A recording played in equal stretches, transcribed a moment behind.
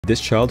This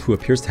child, who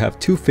appears to have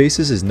two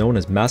faces, is known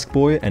as Mask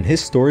Boy, and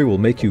his story will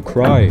make you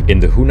cry. In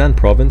the Hunan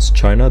province,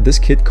 China, this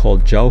kid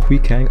called Zhao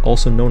Huikang,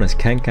 also known as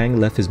Kang Kang,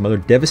 left his mother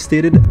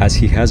devastated as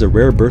he has a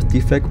rare birth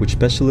defect which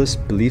specialists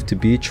believe to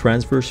be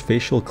transverse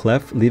facial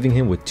cleft, leaving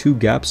him with two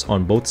gaps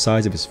on both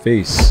sides of his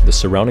face. The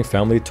surrounding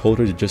family told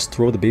her to just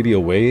throw the baby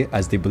away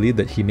as they believed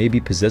that he may be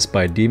possessed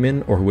by a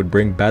demon or who would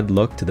bring bad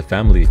luck to the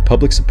family. With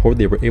public support,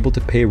 they were able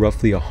to pay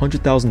roughly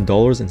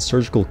 $100,000 in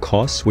surgical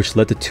costs, which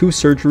led to 2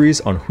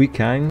 surgeries on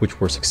Huikang, which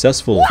were successful.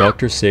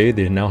 Doctors say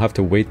they now have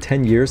to wait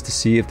 10 years to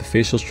see if the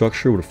facial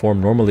structure would form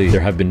normally.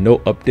 There have been no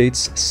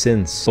updates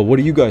since. But what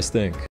do you guys think?